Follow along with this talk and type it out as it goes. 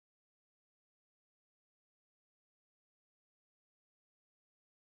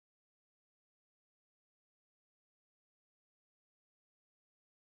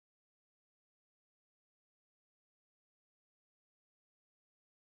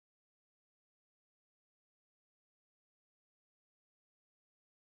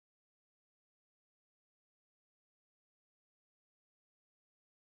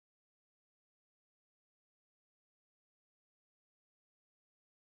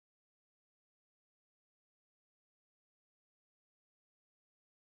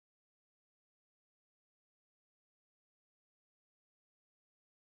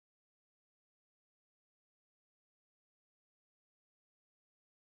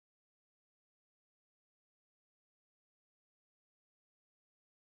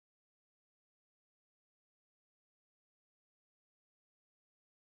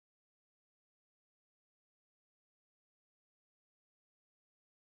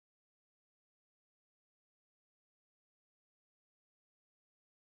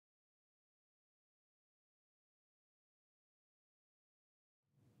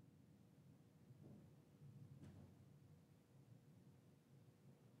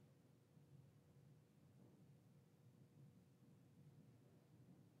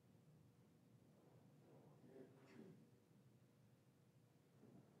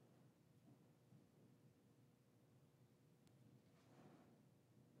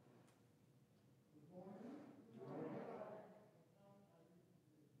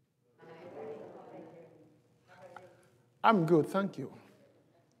I'm good, thank you.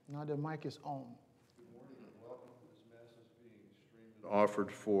 Now the mic is on. Good morning and welcome. This Mass is being streamed and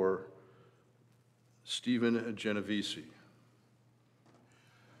offered for Stephen Genovese.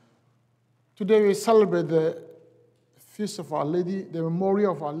 Today we celebrate the feast of Our Lady, the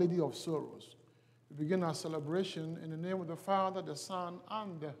memorial of Our Lady of Sorrows. We begin our celebration in the name of the Father, the Son,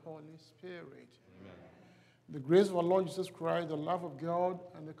 and the Holy Spirit. Amen. The grace of our Lord Jesus Christ, the love of God,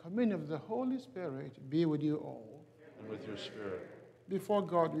 and the communion of the Holy Spirit be with you all. And with your spirit. Before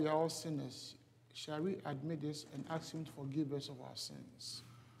God, we are all sinners. Shall we admit this and ask Him to forgive us of our sins?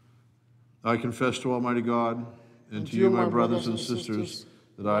 I confess to Almighty God and to you, my brothers and sisters,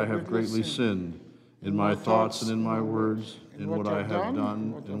 that I have greatly sinned in my thoughts and in my words, in what I have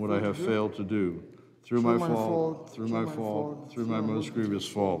done and what I have failed to do, through my fault, through my most grievous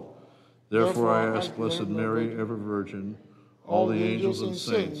fault. Therefore I ask Blessed Mary, ever Virgin, all the angels and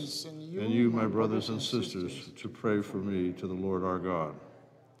saints, and you, my brothers and sisters, to pray for me to the Lord our God.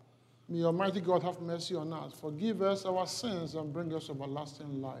 May Almighty God have mercy on us, forgive us our sins, and bring us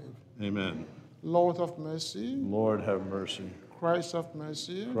everlasting life. Amen. Lord have mercy. Lord have mercy. Christ have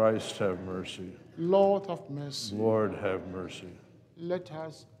mercy. Christ have mercy. Lord have mercy. Lord have mercy. Let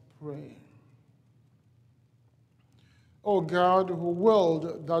us pray. O God, who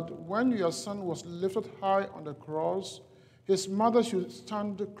willed that when your Son was lifted high on the cross, his mother should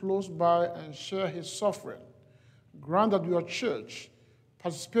stand close by and share his suffering, grant that your church,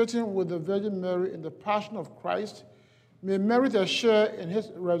 participating with the Virgin Mary in the passion of Christ, may merit a share in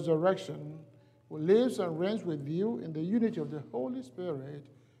his resurrection, who lives and reigns with you in the unity of the Holy Spirit,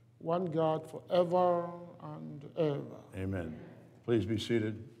 one God, forever and ever. Amen. Please be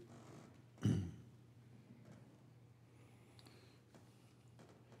seated.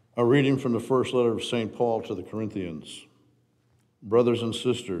 A reading from the first letter of St. Paul to the Corinthians. Brothers and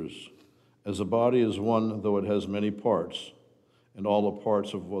sisters, as a body is one, though it has many parts, and all the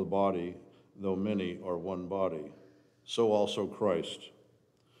parts of the body, though many, are one body, so also Christ.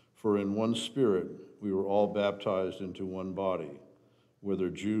 For in one Spirit we were all baptized into one body, whether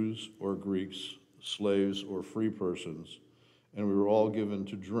Jews or Greeks, slaves or free persons, and we were all given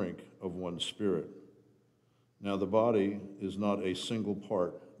to drink of one Spirit. Now the body is not a single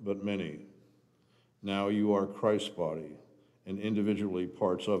part, but many. Now you are Christ's body, and individually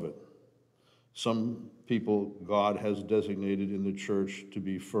parts of it. Some people God has designated in the church to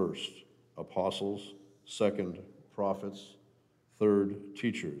be first, apostles, second, prophets, third,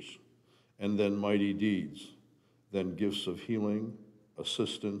 teachers, and then mighty deeds, then gifts of healing,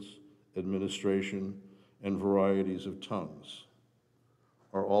 assistance, administration, and varieties of tongues.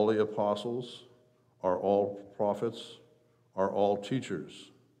 Are all the apostles? Are all prophets? Are all teachers?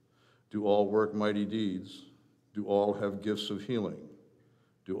 Do all work mighty deeds? Do all have gifts of healing?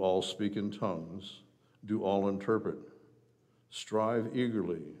 Do all speak in tongues? Do all interpret? Strive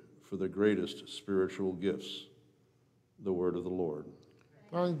eagerly for the greatest spiritual gifts. The word of the Lord.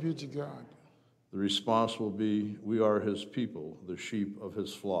 Thanks be to God. The response will be, we are his people, the sheep of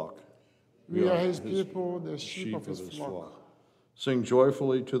his flock. We are his people, the sheep of his flock. Sing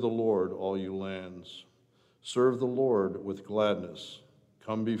joyfully to the Lord, all you lands. Serve the Lord with gladness.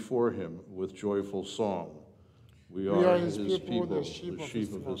 Come before him with joyful song. We are his people, the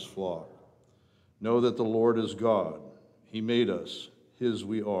sheep of his flock. Know that the Lord is God. He made us, his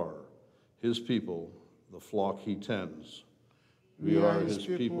we are, his people, the flock he tends. We are his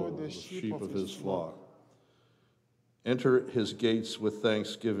people, the sheep of his flock. Enter his gates with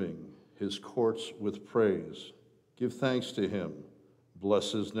thanksgiving, his courts with praise. Give thanks to him.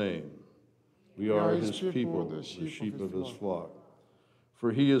 Bless his name. We are his people, the sheep of his flock.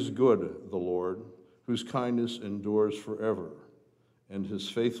 For he is good, the Lord, whose kindness endures forever, and his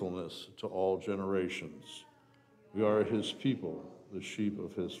faithfulness to all generations. We are his people, the sheep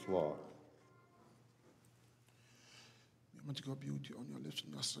of his flock. Almighty God be with you on your lips,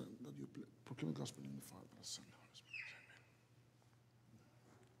 and that you proclaim the gospel in the Father, the Son, and the Holy Spirit.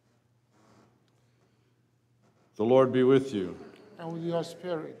 Amen. The Lord be with you. And with your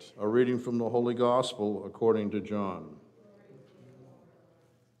spirit. A reading from the Holy Gospel according to John.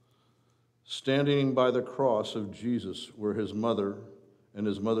 Standing by the cross of Jesus were his mother and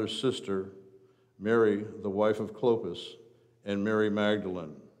his mother's sister, Mary, the wife of Clopas, and Mary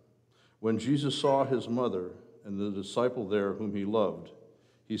Magdalene. When Jesus saw his mother and the disciple there whom he loved,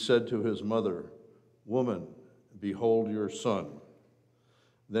 he said to his mother, "Woman, behold your son."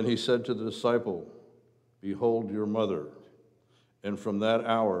 Then he said to the disciple, "Behold your mother." And from that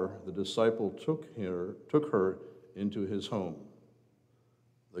hour, the disciple took her into his home.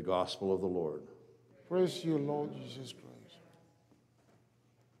 The Gospel of the Lord. Praise you, Lord Jesus Christ.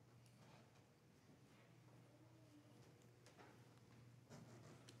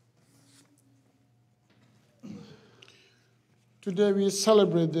 Today we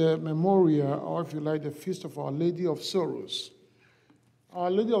celebrate the memorial, or if you like, the feast of Our Lady of Sorrows.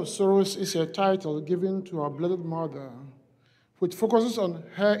 Our Lady of Sorrows is a title given to our Blessed Mother, which focuses on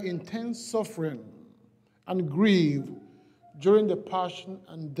her intense suffering and grief during the passion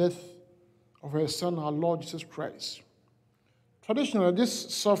and death of her Son, our Lord Jesus Christ. Traditionally,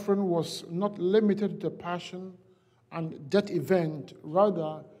 this suffering was not limited to the passion and death event.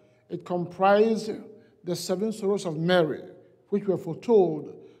 Rather, it comprised the 7 sorrows of Mary, which were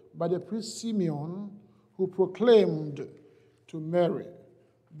foretold by the priest Simeon, who proclaimed to Mary,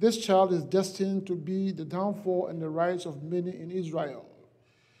 "This child is destined to be the downfall and the rise of many in Israel,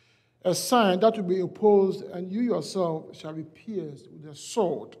 a sign that will be opposed, and you yourself shall be pierced with a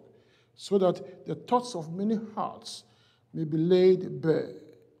sword, so that the thoughts of many hearts may be laid bare."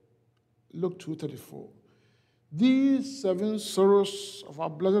 Luke 2:34. These 7 sorrows of our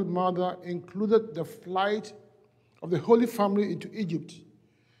Blessed Mother included the flight of the Holy Family into Egypt,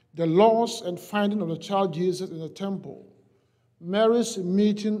 the loss and finding of the child Jesus in the temple, Mary's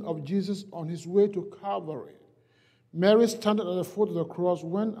meeting of Jesus on his way to Calvary, Mary standing at the foot of the cross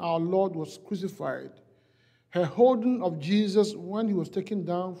when our Lord was crucified, her holding of Jesus when he was taken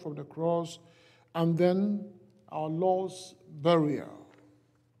down from the cross, and then our Lord's burial.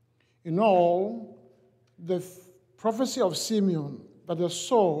 In all, the prophecy of Simeon that the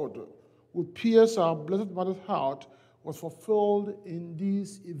sword would pierce our Blessed Mother's heart was fulfilled in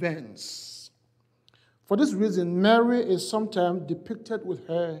these events. For this reason, Mary is sometimes depicted with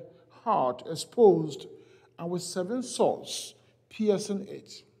her heart exposed and with 7 swords piercing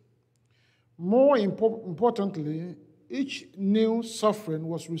it. More importantly, each new suffering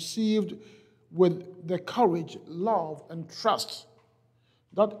was received with the courage, love, and trust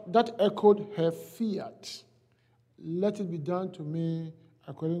that echoed her fiat. "Let it be done to me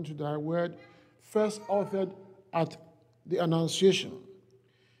according to thy word," first authored at the Annunciation.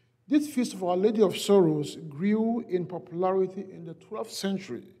 This feast of Our Lady of Sorrows grew in popularity in the 12th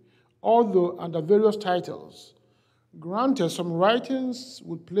century, although under various titles. Granted, some writings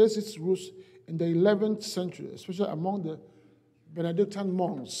would place its roots in the 11th century, especially among the Benedictine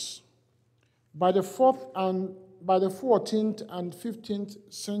monks. By the 14th and 15th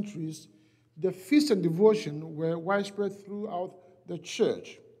centuries, the feast and devotion were widespread throughout the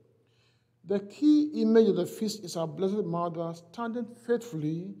church. The key image of the feast is our Blessed Mother standing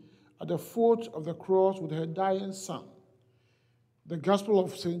faithfully at the foot of the cross with her dying Son. The Gospel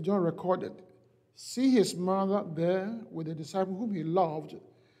of St. John recorded, "See his mother there with the disciple whom he loved."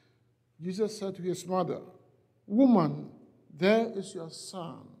 Jesus said to his mother, "Woman, there is your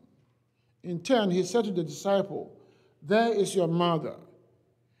son." In turn, he said to the disciple, "There is your mother."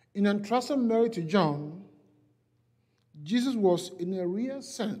 In entrusting Mary to John, Jesus was, in a real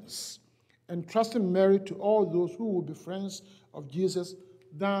sense, entrusting Mary to all those who will be friends of Jesus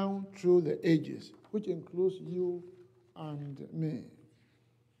down through the ages, which includes you and me.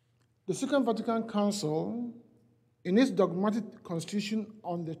 The Second Vatican Council, in its dogmatic constitution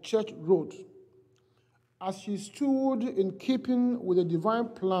on the Church, wrote, "As she stood in keeping with the divine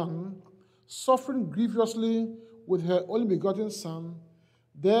plan, suffering grievously with her only begotten Son,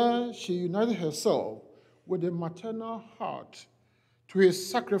 there she united herself with a maternal heart to his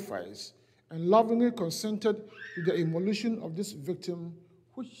sacrifice and lovingly consented to the immolation of this victim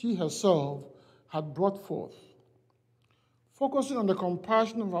which she herself had brought forth." Focusing on the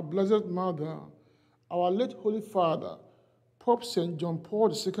compassion of our Blessed Mother, our late Holy Father, Pope St. John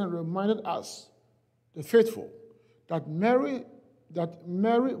Paul II, reminded us, the faithful, that Mary,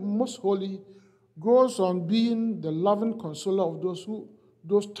 most holy, goes on being the loving consoler of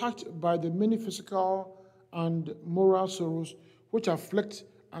those touched by the many physical and moral sorrows which afflict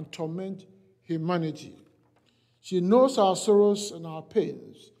and torment humanity. She knows our sorrows and our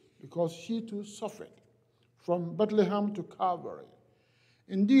pains because she too suffered from Bethlehem to Calvary.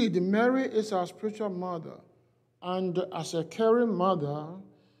 Indeed, Mary is our spiritual mother, and as a caring mother,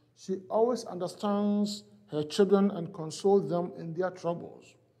 she always understands her children and consoles them in their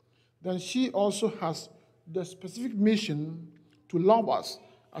troubles. Then she also has the specific mission to love us,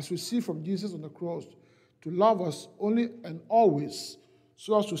 as we see from Jesus on the cross, to love us only and always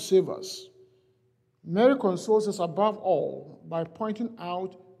so as to save us. Mary consoles us above all by pointing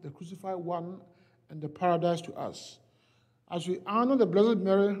out the crucified one and the paradise to us. As we honor the Blessed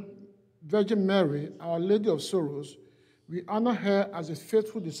Mary, Virgin Mary, Our Lady of Sorrows, we honor her as a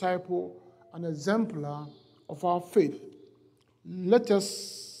faithful disciple and exemplar of our faith. Let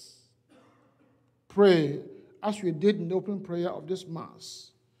us pray as we did in the opening prayer of this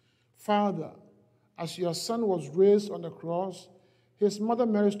Mass. Father, as your Son was raised on the cross, his mother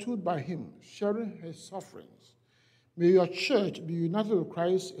Mary stood by him, sharing his sufferings. May your church be united with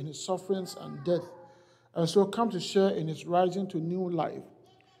Christ in his sufferings and death, and so come to share in his rising to new life.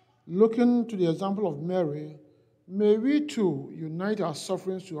 Looking to the example of Mary, may we too unite our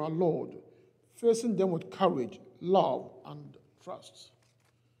sufferings to our Lord, facing them with courage, love, and trust.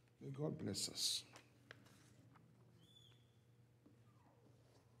 May God bless us.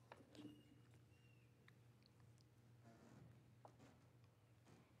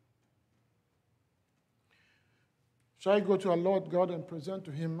 Shall I go to our Lord God and present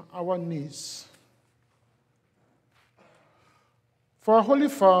to him our needs? For our Holy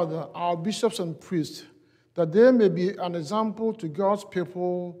Father, our bishops and priests, that they may be an example to God's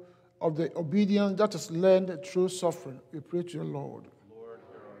people of the obedience that is learned through suffering, we pray to your Lord. Lord,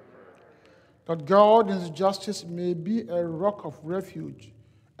 hear our prayer. That God in his justice may be a rock of refuge,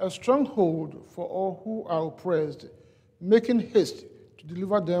 a stronghold for all who are oppressed, making haste to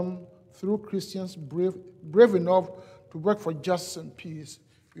deliver them through Christians brave enough to work for justice and peace,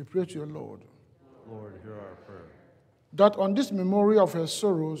 we pray to your Lord. Lord, hear our prayer. That on this memory of her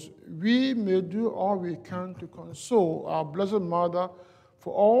sorrows, we may do all we can to console our Blessed Mother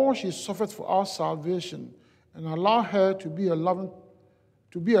for all she suffered for our salvation, and allow her to be a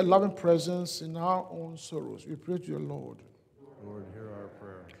loving presence in our own sorrows. We pray to your Lord. Lord, hear our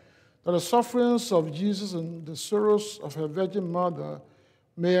prayer. That the sufferings of Jesus and the sorrows of her Virgin Mother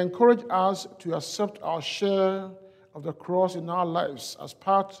may encourage us to accept our share of the cross in our lives as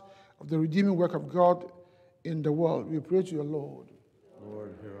part of the redeeming work of God in the world. We pray to your Lord.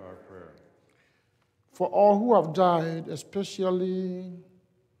 Lord, hear our prayer. For all who have died, especially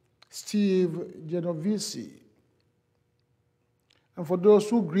Steve Genovese, and for those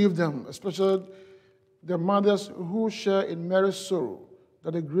who grieve them, especially the mothers who share in Mary's sorrow,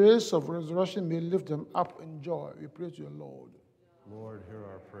 that the grace of resurrection may lift them up in joy. We pray to your Lord. Lord, hear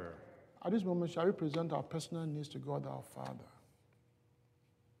our prayer. At this moment, shall we present our personal needs to God our Father?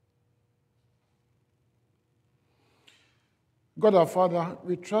 God our Father,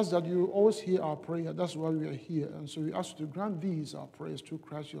 we trust that you always hear our prayer. That's why we are here. And so we ask you to grant these our prayers through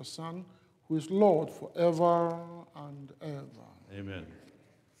Christ your Son, who is Lord forever and ever. Amen.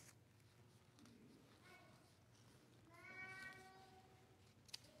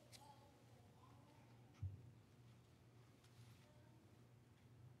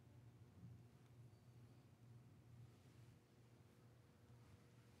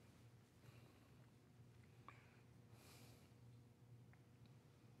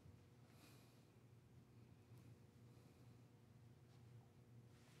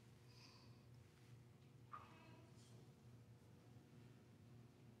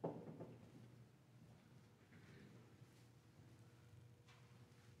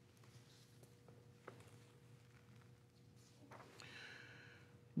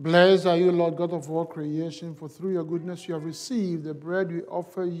 Blessed are you, Lord God of all creation, for through your goodness you have received the bread we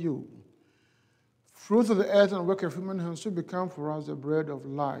offer you. Fruit of the earth and work of human hands to become for us the bread of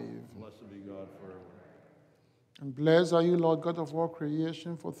life. Blessed be God forever. And blessed are you, Lord God of all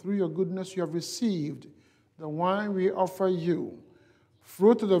creation, for through your goodness you have received the wine we offer you.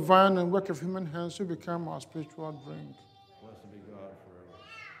 Fruit of the vine and work of human hands to become our spiritual drink. Blessed be God forever.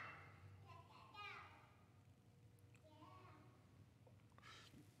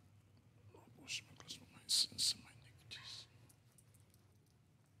 Wash me, cleanse me from my sins and my iniquities.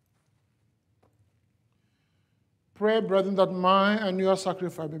 Pray, brethren, that my and your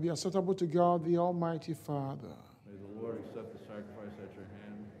sacrifice may be acceptable to God, the Almighty Father. May the Lord accept the sacrifice at your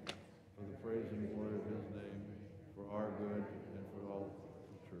hand for the praise and glory of his name, for our good and for all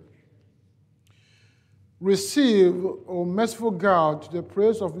the church. Receive, O merciful God, to the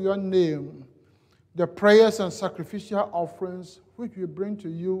praise of your name, the prayers and sacrificial offerings which we bring to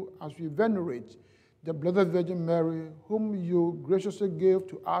you as we venerate the Blessed Virgin Mary, whom you graciously gave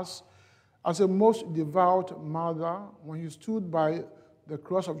to us as a most devout mother when you stood by the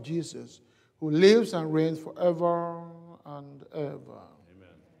cross of Jesus, who lives and reigns forever and ever.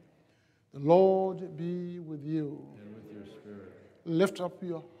 Amen. The Lord be with you. And with your spirit. Lift up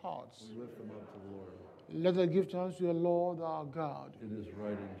your hearts. We lift them up to the Lord. Let us give thanks to the Lord our God. It is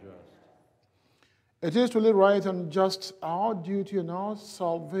right and just. It is truly right and just, our duty and our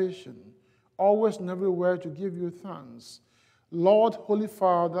salvation, always and everywhere to give you thanks, Lord, Holy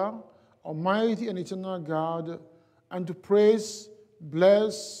Father, Almighty and eternal God, and to praise,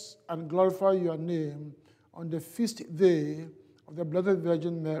 bless, and glorify your name on the feast day of the Blessed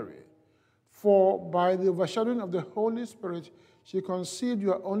Virgin Mary. For by the overshadowing of the Holy Spirit, she conceived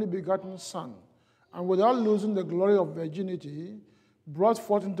your only begotten Son, and without losing the glory of virginity, brought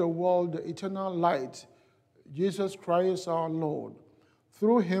forth into the world the eternal light, Jesus Christ our Lord.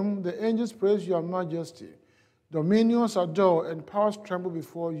 Through him the angels praise your majesty. Dominions adore and powers tremble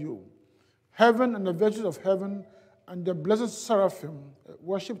before you. Heaven and the virtues of heaven and the blessed seraphim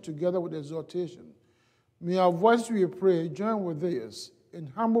worship together with exaltation. May our voices, we pray, join with theirs in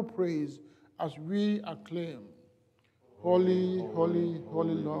humble praise as we acclaim. Holy, holy,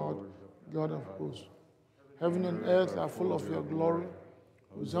 holy Lord, God of hosts. Heaven and earth are full of your glory.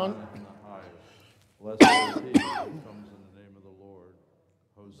 Hosanna in the highest. Blessed is he who comes in the name of the Lord.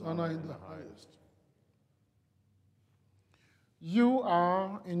 Hosanna in the highest. You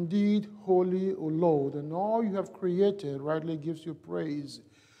are indeed holy, O Lord, and all you have created rightly gives you praise.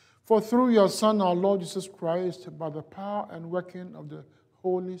 For through your Son, our Lord Jesus Christ, by the power and working of the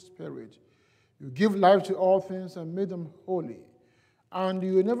Holy Spirit, you give life to all things and make them holy. And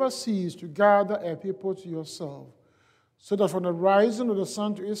you never cease to gather a people to yourself, so that from the rising of the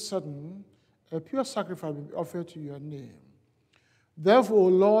sun to its setting, a pure sacrifice will be offered to your name. Therefore, O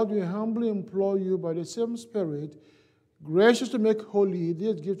Lord, we humbly implore you by the same Spirit, gracious to make holy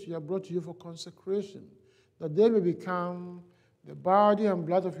these gifts you have brought to you for consecration, that they may become the body and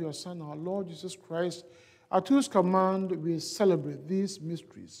blood of your Son, our Lord Jesus Christ, at whose command we celebrate these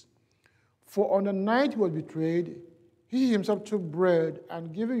mysteries. For on the night he was betrayed, he himself took bread,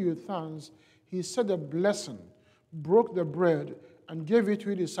 and giving you thanks, he said a blessing, broke the bread, and gave it to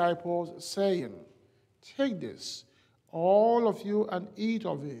his disciples, saying, "Take this, all of you, and eat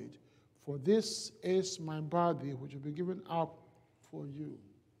of it, for this is my body, which will be given up for you."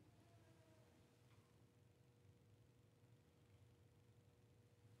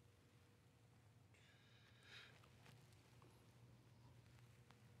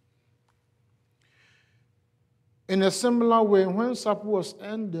 In a similar way, when supper was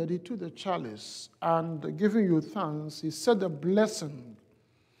ended, he took the chalice, and giving you thanks, he said a blessing,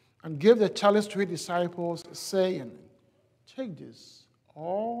 and gave the chalice to his disciples, saying, "Take this,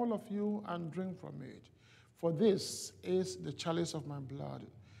 all of you, and drink from it, for this is the chalice of my blood,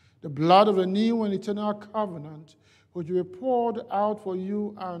 the blood of the new and eternal covenant, which will be poured out for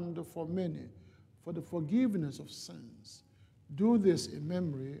you and for many, for the forgiveness of sins. Do this in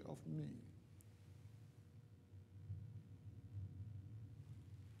memory of me."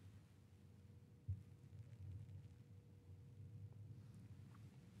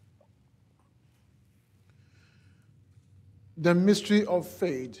 The mystery of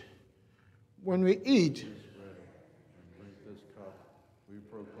faith. When we eat this bread and drink this cup, we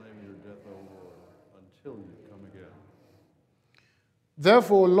proclaim your death, O Lord, until you come again.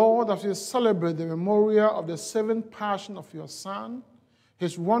 Therefore, Lord, as we celebrate the memorial of the saving passion of your Son,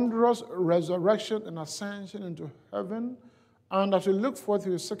 his wondrous resurrection and ascension into heaven, and as we look forward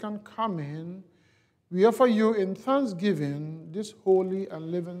to his second coming, we offer you in thanksgiving this holy and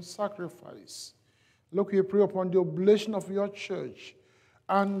living sacrifice. Look, we pray upon the oblation of your church,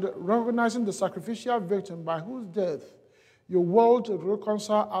 and recognizing the sacrificial victim by whose death you will to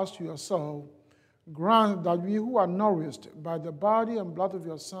reconcile us to yourself, grant that we who are nourished by the body and blood of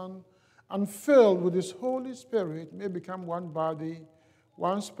your Son and filled with his Holy Spirit may become one body,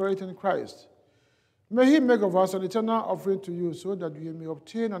 one spirit in Christ. May he make of us an eternal offering to you, so that we may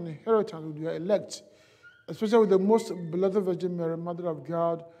obtain an inheritance with your elect, especially with the most beloved Virgin Mary, Mother of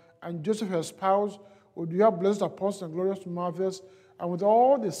God, and Joseph, her spouse, with your blessed apostles and glorious martyrs, and with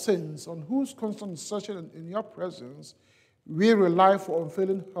all the saints on whose constant intercession in your presence we rely for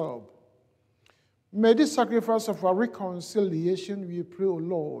unfailing help. May this sacrifice of our reconciliation, we pray, O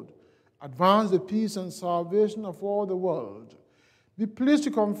Lord, advance the peace and salvation of all the world. Be pleased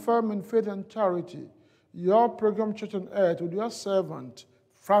to confirm in faith and charity your pilgrim church on earth with your servant,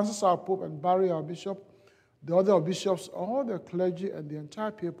 Francis our Pope, and Barry our Bishop, the other bishops, all the clergy, and the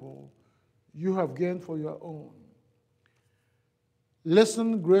entire people you have gained for your own.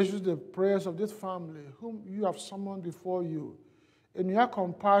 Listen graciously to the prayers of this family, whom you have summoned before you. In your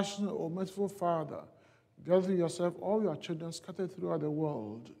compassion, O merciful Father, gather yourself all your children scattered throughout the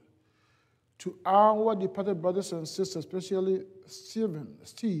world. To our departed brothers and sisters, especially Steve,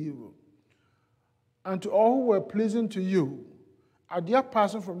 and to all who were pleasing to you, at their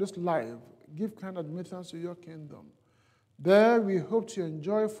passing from this life, give kind admittance to your kingdom. There we hope to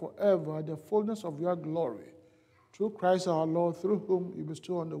enjoy forever the fullness of your glory. Through Christ our Lord, through whom you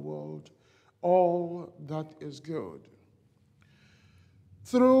bestow on the world all that is good.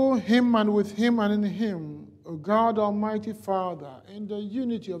 Through him and with him and in him, O God Almighty Father, in the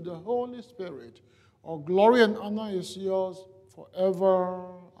unity of the Holy Spirit, all glory and honor is yours forever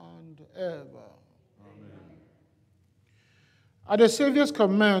and ever. Amen. At the Savior's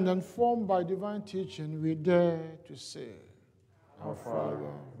command and formed by divine teaching, we dare to say, Our Father,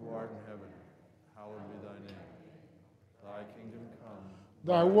 who art in heaven, hallowed be thy name. Thy kingdom come,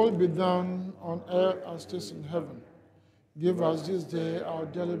 Thy will be done on earth as it is in heaven. Give us this day our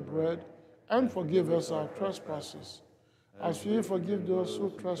daily bread, and forgive us our trespasses, as we forgive those who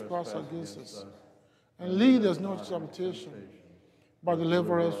trespass against us. And lead us not into temptation, but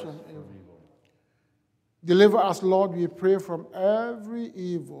deliver us from evil. Deliver us, Lord, we pray, from every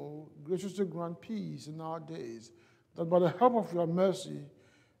evil. Graciously grant peace in our days, that by the help of your mercy,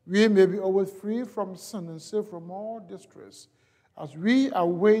 we may be always free from sin and safe from all distress, as we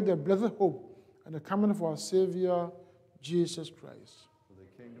await the blessed hope and the coming of our Savior, Jesus Christ. For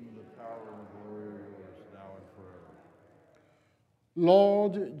the kingdom and the power and the glory are yours, now and forever.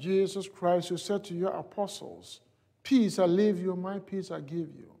 Lord Jesus Christ, you said to your apostles, peace I leave you, my peace I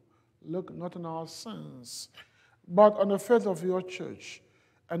give you. Look not on our sins, but on the faith of your church,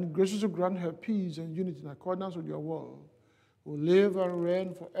 and graciously grant her peace and unity in accordance with your will, who live and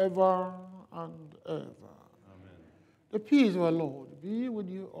reign forever and ever. Amen. The peace of our Lord be with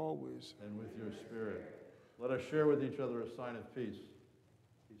you always. And with your spirit. Let us share with each other a sign of peace.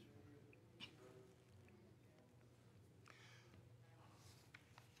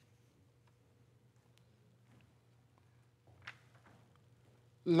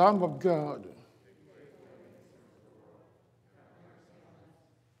 Lamb of God,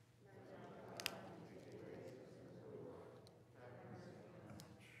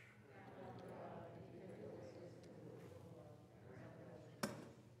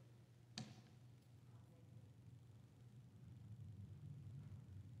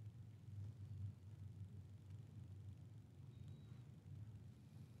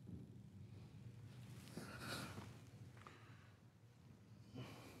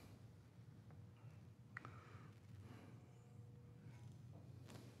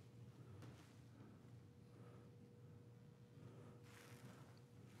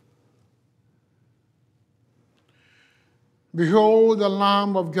 behold the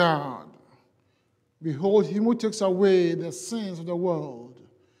Lamb of God. Behold him who takes away the sins of the world.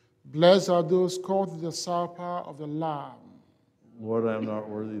 Blessed are those called to the supper of the Lamb. Lord, I am not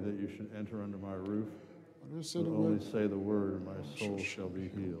worthy that you should enter under my roof. Say But the only word. say the word, and my soul shall be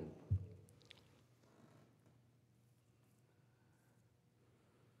healed.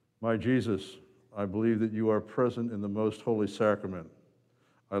 My Jesus, I believe that you are present in the most holy sacrament.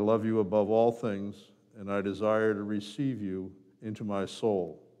 I love you above all things, and I desire to receive you into my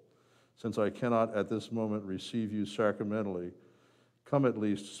soul. Since I cannot at this moment receive you sacramentally, come at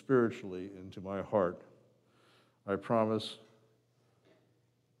least spiritually into my heart. I promise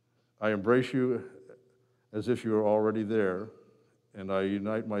I embrace you as if you are already there, and I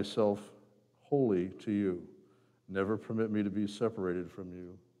unite myself wholly to you. Never permit me to be separated from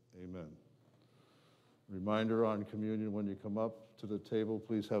you. Amen. Reminder on communion: when you come up to the table,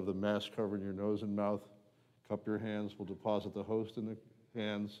 please have the mask covering your nose and mouth. Cup your hands. We'll deposit the host in the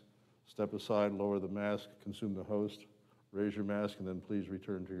hands. Step aside, lower the mask, consume the host. Raise your mask, and then please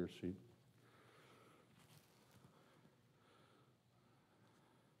return to your seat.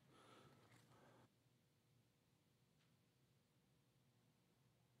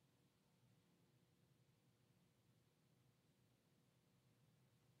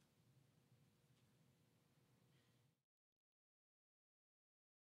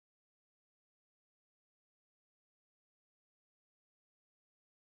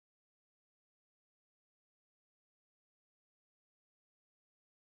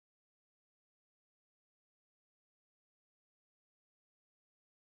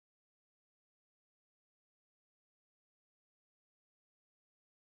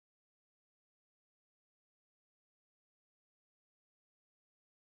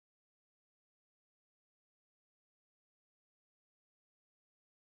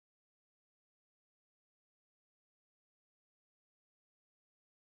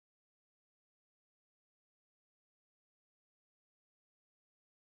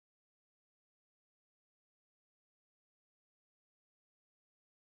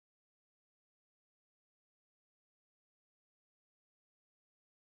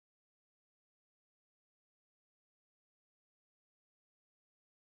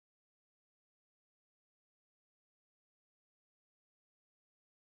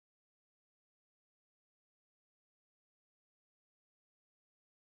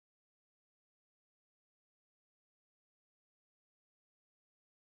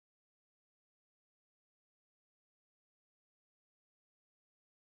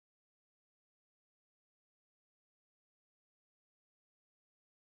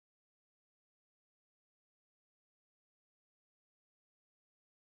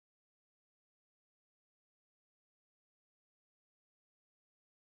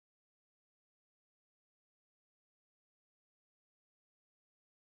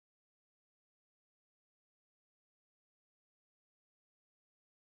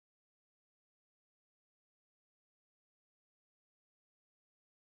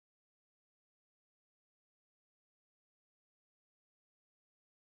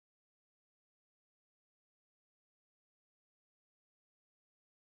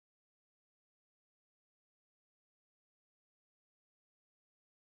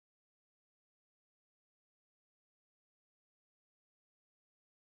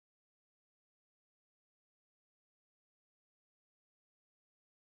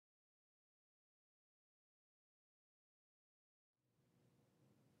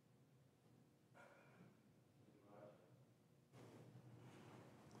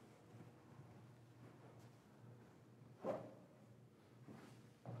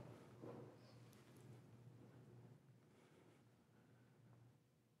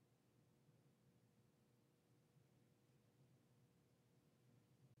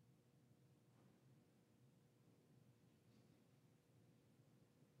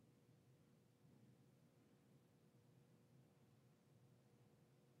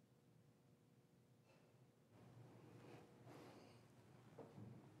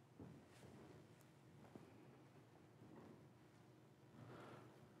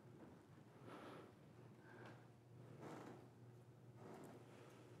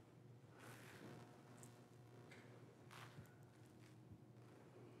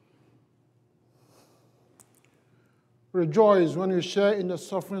 Rejoice when you share in the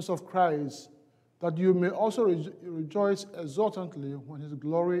sufferings of Christ, that you may also rejoice exultantly when his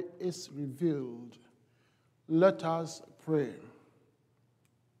glory is revealed. Let us pray.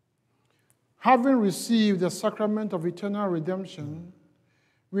 Having received the sacrament of eternal redemption,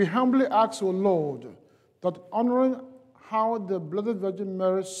 we humbly ask, O Lord, that honoring how the Blessed Virgin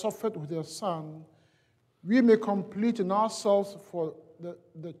Mary suffered with her Son, we may complete in ourselves for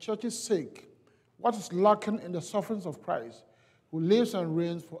the Church's sake what is lacking in the sufferings of Christ, who lives and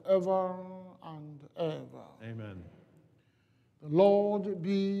reigns forever and ever. Amen. The Lord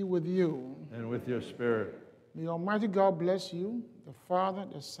be with you. And with your spirit. May Almighty God bless you, the Father,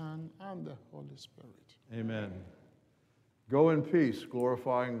 the Son, and the Holy Spirit. Amen. Go in peace,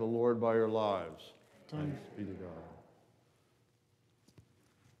 glorifying the Lord by your lives. Thanks be to God.